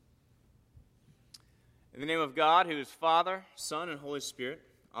In the name of God, who is Father, Son, and Holy Spirit.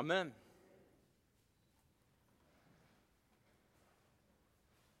 Amen.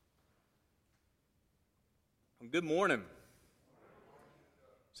 Good morning.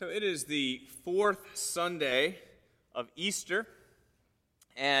 So it is the fourth Sunday of Easter,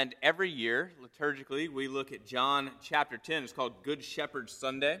 and every year, liturgically, we look at John chapter 10. It's called Good Shepherd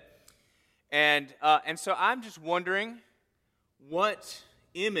Sunday. And so I'm just wondering, what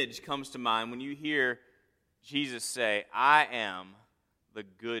image comes to mind when you hear Jesus say, I am the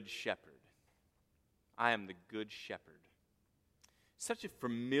Good Shepherd. I am the Good Shepherd. Such a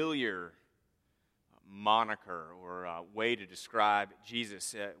familiar moniker or way to describe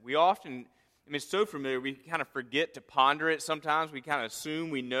Jesus. We often, it's so familiar, we kind of forget to ponder it sometimes. We kind of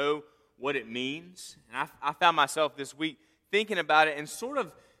assume we know what it means. And I found myself this week thinking about it and sort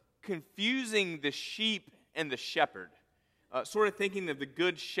of confusing the sheep and the shepherd. Sort of thinking of the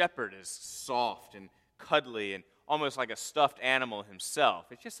Good Shepherd as soft and cuddly and almost like a stuffed animal himself.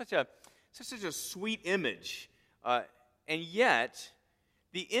 It's just such a sweet image. And yet,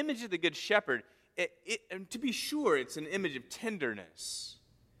 the image of the Good Shepherd, and to be sure, it's an image of tenderness,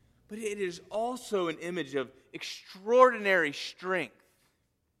 but it is also an image of extraordinary strength.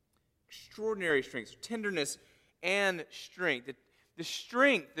 Extraordinary strength, so tenderness and strength. The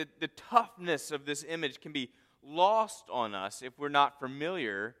strength, the toughness of this image can be lost on us if we're not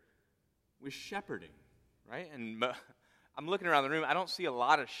familiar with shepherding, right? And I'm looking around the room. I don't see a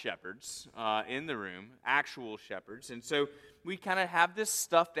lot of shepherds in the room, actual shepherds. And so we kind of have this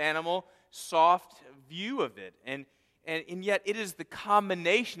stuffed animal, soft view of it. And yet it is the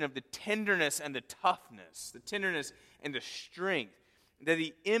combination of the tenderness and the toughness, the tenderness and the strength that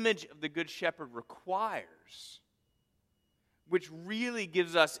the image of the Good Shepherd requires, which really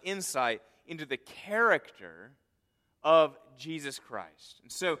gives us insight into the character of Jesus Christ.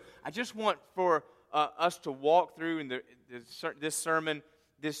 And so I just want for us to walk through in this sermon,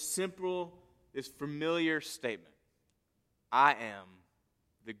 this simple, this familiar statement. I am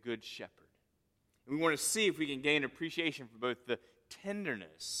the Good Shepherd. And we want to see if we can gain appreciation for both the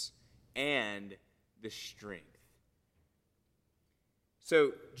tenderness and the strength.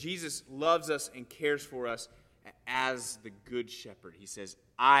 So Jesus loves us and cares for us as the Good Shepherd. He says,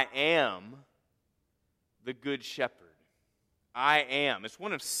 I am the Good Shepherd. I am. It's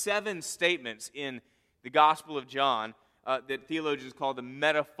one of 7 statements in the Gospel of John that theologians call the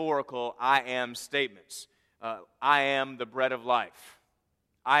metaphorical I am statements. I am the bread of life.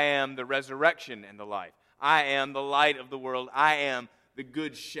 I am the resurrection and the life. I am the light of the world. I am the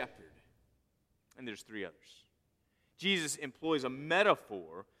Good Shepherd. And there's 3 others. Jesus employs a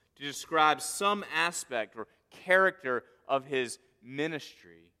metaphor to describe some aspect or character of his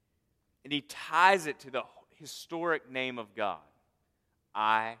ministry, and he ties it to the historic name of God.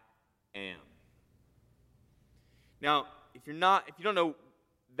 I am. Now, if you don't know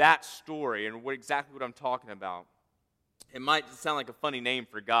that story and exactly what I'm talking about, it might sound like a funny name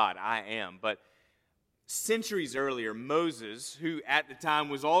for God, I am, but centuries earlier, Moses, who at the time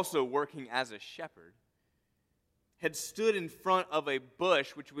was also working as a shepherd, had stood in front of a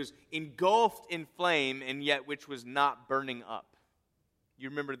bush which was engulfed in flame and yet which was not burning up. You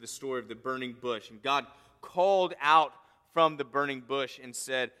remember the story of the burning bush, and God called out from the burning bush and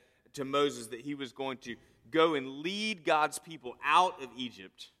said to Moses that he was going to go and lead God's people out of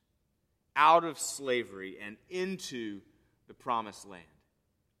Egypt, out of slavery, and into the promised land.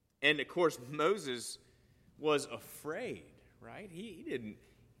 And of course, Moses was afraid, right? He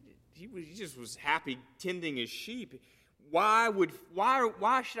just was happy tending his sheep. Why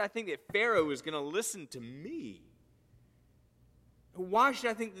should I think that Pharaoh is going to listen to me? Why should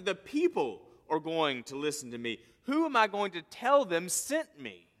I think that the people are going to listen to me? Who am I going to tell them sent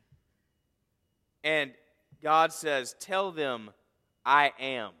me? And God says, tell them, I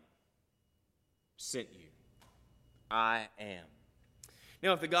am sent you. I am.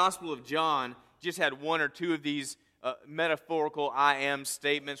 Now, if the Gospel of John just had 1 or 2 of these metaphorical I am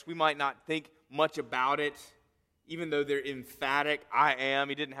statements, we might not think much about it, even though they're emphatic, I am.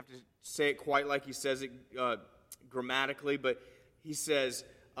 He didn't have to say it quite like he says it grammatically, but he says,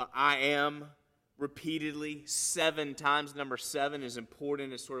 I am repeatedly 7 times. Number 7 is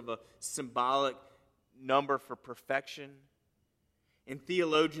important. It's sort of a symbolic number for perfection. And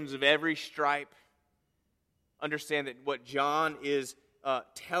theologians of every stripe understand that what John is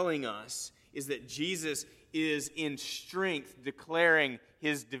telling us is that Jesus is in strength declaring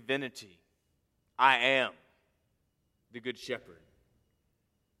his divinity. I am the Good Shepherd.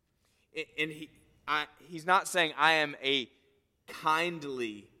 And he's not saying I am a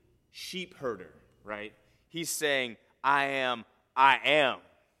kindly sheep herder, right? He's saying I am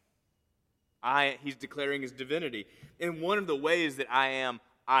He's declaring his divinity. And one of the ways that I am,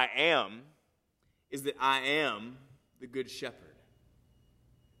 is that I am the Good Shepherd.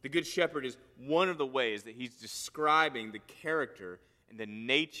 The Good Shepherd is one of the ways that he's describing the character and the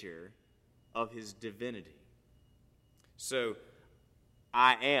nature of his divinity. So,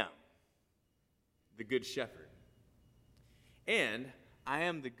 I am the Good Shepherd. And I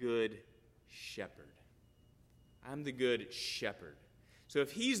am the Good Shepherd. I'm the Good Shepherd. So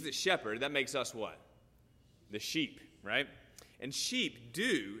if he's the shepherd, that makes us what? The sheep, right? And sheep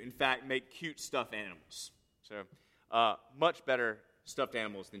do, in fact, make cute stuffed animals. So much better stuffed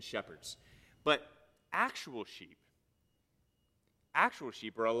animals than shepherds. But actual sheep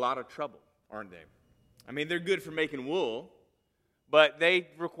are a lot of trouble, aren't they? I mean, they're good for making wool, but they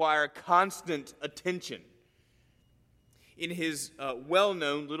require constant attention. In his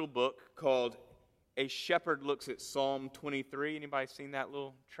well-known little book called A Shepherd Looks at Psalm 23, anybody seen that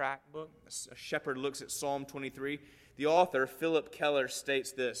little tract book? A Shepherd Looks at Psalm 23. The author, Philip Keller,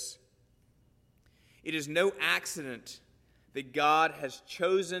 states this: "It is no accident that God has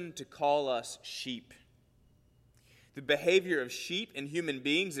chosen to call us sheep. The behavior of sheep and human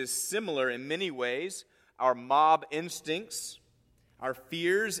beings is similar in many ways. Our mob instincts, our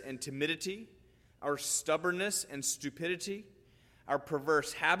fears and timidity, our stubbornness and stupidity, our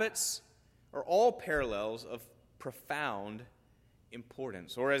perverse habits are all parallels of profound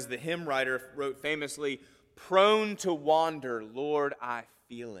importance." Or as the hymn writer wrote famously, "Prone to wander, Lord, I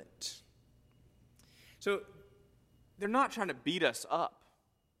feel it." So they're not trying to beat us up.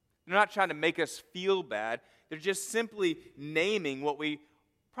 They're not trying to make us feel bad. They're just simply naming what we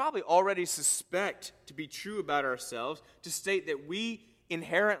probably already suspect to be true about ourselves, to state that we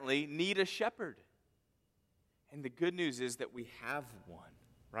inherently need a shepherd. And the good news is that we have one,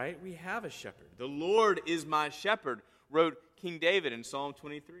 right? We have a shepherd. "The Lord is my shepherd," wrote King David in Psalm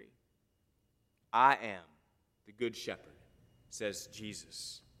 23. "I am the good shepherd," says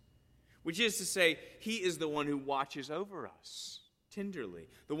Jesus. Which is to say, he is the one who watches over us tenderly,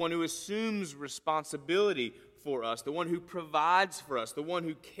 the one who assumes responsibility for us, the one who provides for us, the one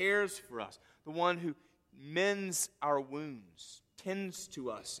who cares for us, the one who mends our wounds, tends to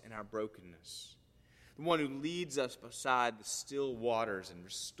us in our brokenness, the one who leads us beside the still waters and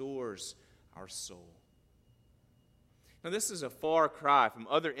restores our soul. Now, this is a far cry from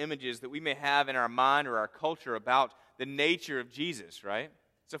other images that we may have in our mind or our culture about the nature of Jesus, right?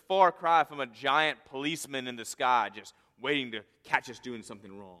 It's a far cry from a giant policeman in the sky just waiting to catch us doing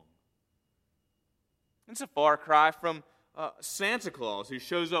something wrong. It's a far cry from Santa Claus, who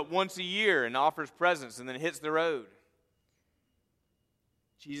shows up once a year and offers presents and then hits the road.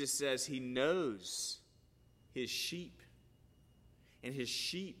 Jesus says he knows his sheep, and his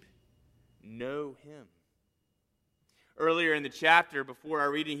sheep know him. Earlier in the chapter, before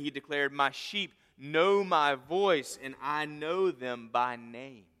our reading, he declared, "My sheep know my voice, and I know them by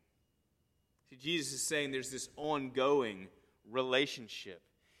name." See, Jesus is saying there's this ongoing relationship.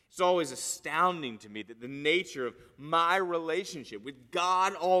 It's always astounding to me that the nature of my relationship with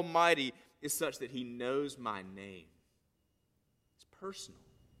God Almighty is such that he knows my name. It's personal.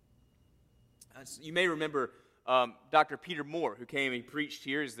 You may remember Dr. Peter Moore, who came and preached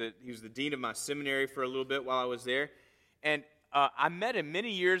here. He was the dean of my seminary for a little bit while I was there. And I met him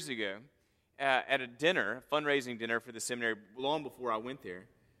many years ago at a fundraising dinner for the seminary, long before I went there.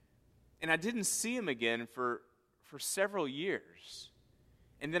 And I didn't see him again for several years.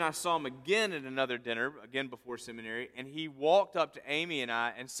 And then I saw him again at another dinner, again before seminary, and he walked up to Amy and I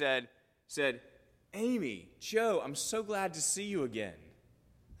and said, "Amy, Joe, I'm so glad to see you again."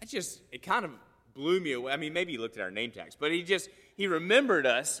 It kind of blew me away. I mean, maybe he looked at our name tags, but he remembered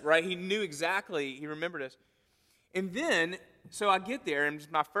us, right? He remembered us. And then, so I get there, and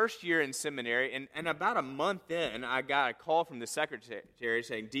it's my first year in seminary, and about a month in, I got a call from the secretary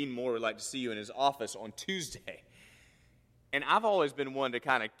saying, "Dean Moore would like to see you in his office on Tuesday." And I've always been one to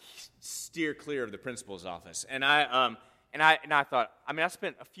kind of steer clear of the principal's office. And I thought, I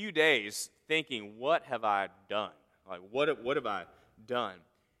spent a few days thinking, what have I done? Like, what have I done?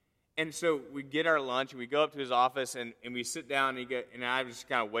 And so we get our lunch, and we go up to his office, and we sit down, and I was just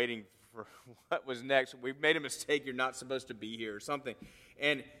kind of waiting for what was next. "We've made a mistake. You're not supposed to be here," or something.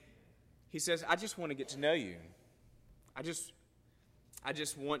 And he says, "I just want to get to know you. I just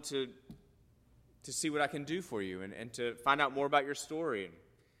want to see what I can do for you and to find out more about your story. And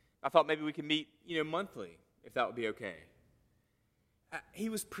I thought maybe we could meet, monthly, if that would be okay." He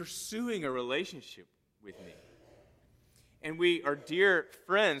was pursuing a relationship with me. And we are dear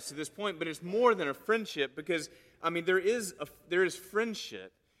friends to this point, but it's more than a friendship because, there is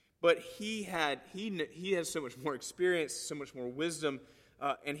friendship, but he has so much more experience, so much more wisdom,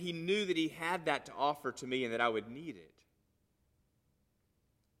 and he knew that he had that to offer to me and that I would need it.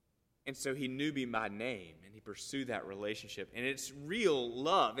 And so he knew me by name, and he pursued that relationship. And it's real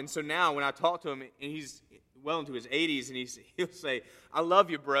love. And so now when I talk to him, and he's well into his 80s, and he'll say, "I love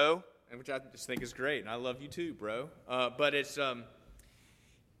you, bro," and which I just think is great. And I love you too, bro. But it's,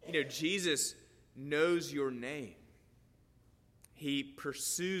 Jesus knows your name. He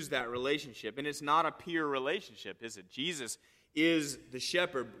pursues that relationship. And it's not a peer relationship, is it? Jesus is the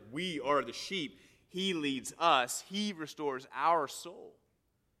shepherd. We are the sheep. He leads us. He restores our soul.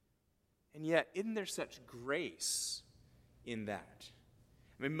 And yet, isn't there such grace in that?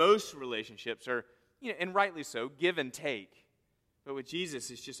 I mean, most relationships are, and rightly so, give and take. But with Jesus,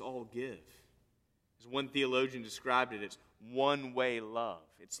 it's just all give. As one theologian described it, it's one-way love.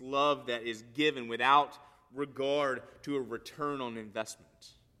 It's love that is given without regard to a return on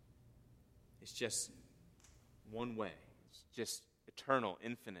investment. It's just one way. It's just eternal,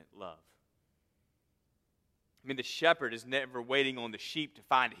 infinite love. I mean, the shepherd is never waiting on the sheep to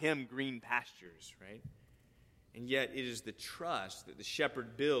find him green pastures, right? And yet it is the trust that the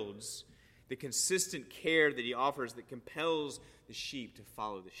shepherd builds, the consistent care that he offers that compels the sheep to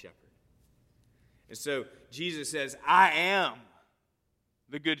follow the shepherd. And so Jesus says, "I am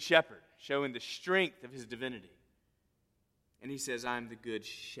the good shepherd," showing the strength of his divinity. And he says, "I am the good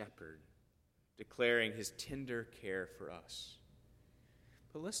shepherd," declaring his tender care for us.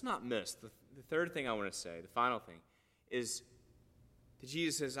 But let's not miss the third thing I want to say, the final thing, is that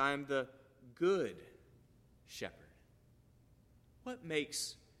Jesus says, "I am the good shepherd." What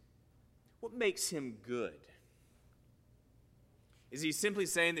makes him good? Is he simply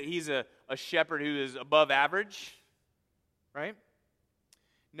saying that he's a shepherd who is above average? Right?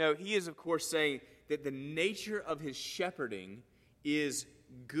 No, he is, of course, saying that the nature of his shepherding is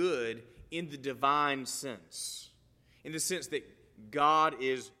good in the divine sense. In the sense that God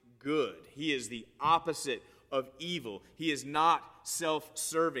is good. He is the opposite of evil. He is not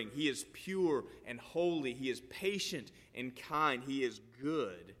self-serving. He is pure and holy. He is patient and kind. He is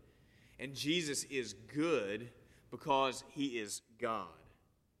good. And Jesus is good because he is God.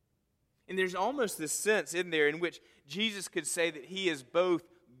 And there's almost this sense in there in which Jesus could say that he is both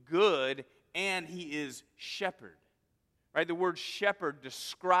good and he is shepherd. Right? The word shepherd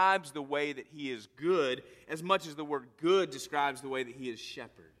describes the way that he is good as much as the word good describes the way that he is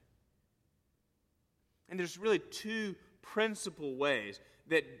shepherd. And there's really two principal ways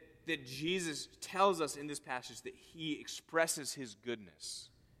that Jesus tells us in this passage that he expresses his goodness.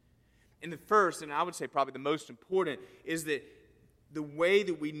 And the first, and I would say probably the most important, is that the way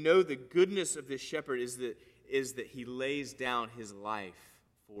that we know the goodness of this shepherd is that he lays down his life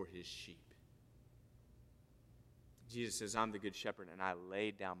for his sheep. Jesus says, "I'm the good shepherd, and I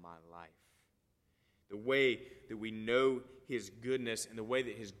lay down my life." The way that we know his goodness and the way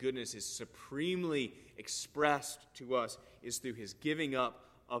that his goodness is supremely expressed to us is through his giving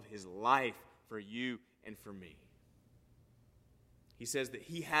up of his life for you and for me. He says that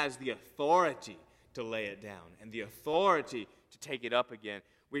he has the authority to lay it down and the authority to take it up again,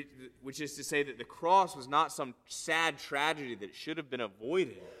 which is to say that the cross was not some sad tragedy that should have been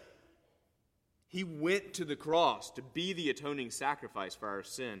avoided. He went to the cross to be the atoning sacrifice for our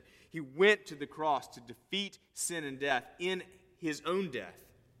sin. He went to the cross to defeat sin and death in his own death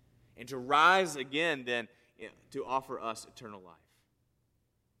and to rise again then to offer us eternal life.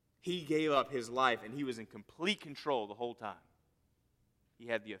 He gave up his life and he was in complete control the whole time. He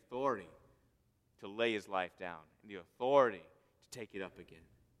had the authority to lay his life down and the authority to take it up again.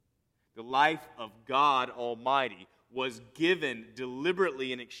 The life of God Almighty was given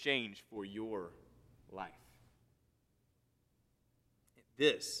deliberately in exchange for your life.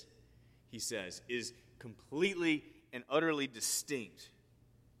 This, he says, is completely and utterly distinct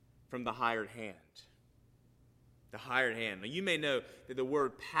from the hired hand. The hired hand. Now, you may know that the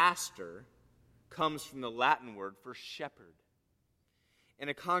word pastor comes from the Latin word for shepherd. And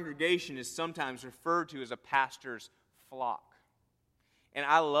a congregation is sometimes referred to as a pastor's flock. And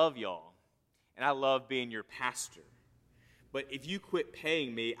I love y'all, and I love being your pastor. But if you quit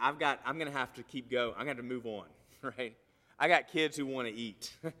paying me, I'm going to have to keep going. I'm going to move on, right? I got kids who want to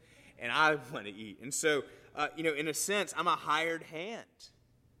eat, and I want to eat. And so, in a sense, I'm a hired hand.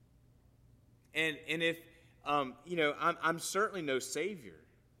 And if, I'm certainly no savior.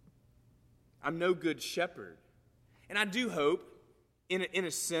 I'm no good shepherd. And I do hope, in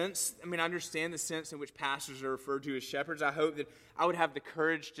a sense, I understand the sense in which pastors are referred to as shepherds. I hope that I would have the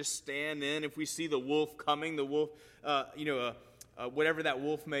courage to stand in if we see the wolf coming, the wolf, whatever that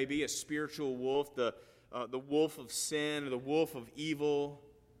wolf may be, a spiritual wolf, the wolf of sin, or the wolf of evil,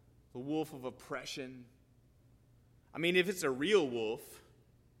 the wolf of oppression. If it's a real wolf,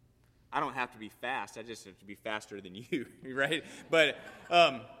 I don't have to be fast. I just have to be faster than you, right? But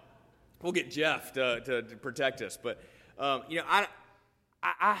we'll get Jeff to protect us. But, I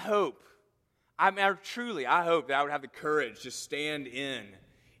hope, I hope that I would have the courage to stand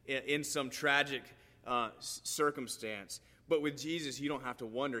in some tragic circumstance. But with Jesus, you don't have to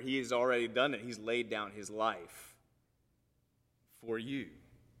wonder. He has already done it. He's laid down his life for you.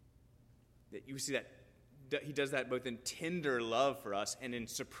 That you see that he does that both in tender love for us and in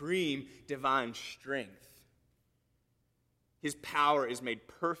supreme divine strength. His power is made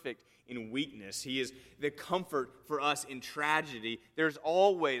perfect in weakness. He is the comfort for us in tragedy. There's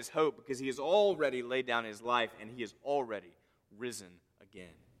always hope because he has already laid down his life and he has already risen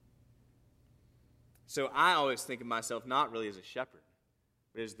again. So I always think of myself not really as a shepherd,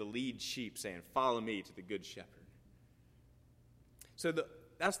 but as the lead sheep saying, "Follow me to the good shepherd." So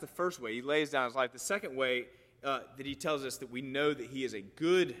that's the first way. He lays down his life. The second way that he tells us that we know that he is a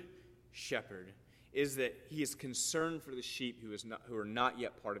good shepherd is that he is concerned for the sheep who are not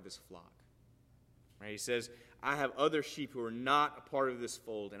yet part of this flock. Right? He says, "I have other sheep who are not a part of this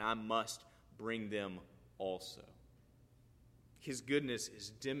fold, and I must bring them also." His goodness is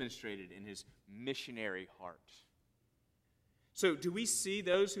demonstrated in his missionary heart. So do we see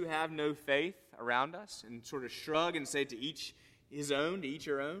those who have no faith around us and sort of shrug and say to each his own, to each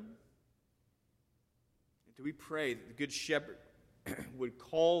her own? Do we pray that the Good Shepherd would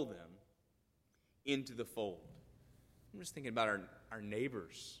call them into the fold? I'm just thinking about our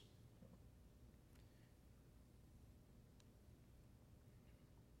neighbors.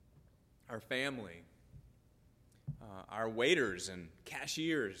 Our family. Our waiters and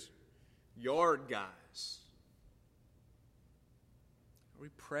cashiers. Yard guys. Are we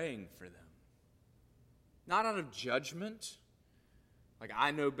praying for them? Not out of judgment, like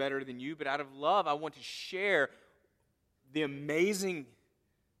I know better than you, but out of love. I want to share the amazing,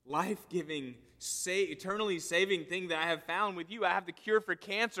 life-giving, eternally saving thing that I have found with you. I have the cure for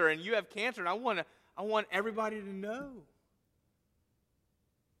cancer, and you have cancer, and I want everybody to know.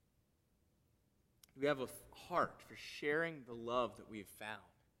 We have a heart for sharing the love that we have found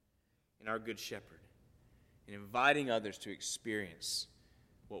in our Good Shepherd and inviting others to experience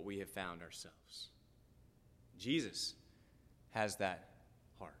what we have found ourselves. Jesus has that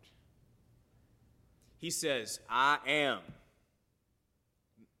heart. He says, "I am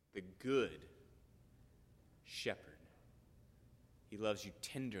the good shepherd." He loves you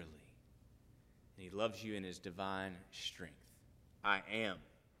tenderly, and he loves you in his divine strength. I am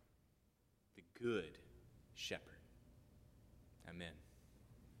the good shepherd. Amen.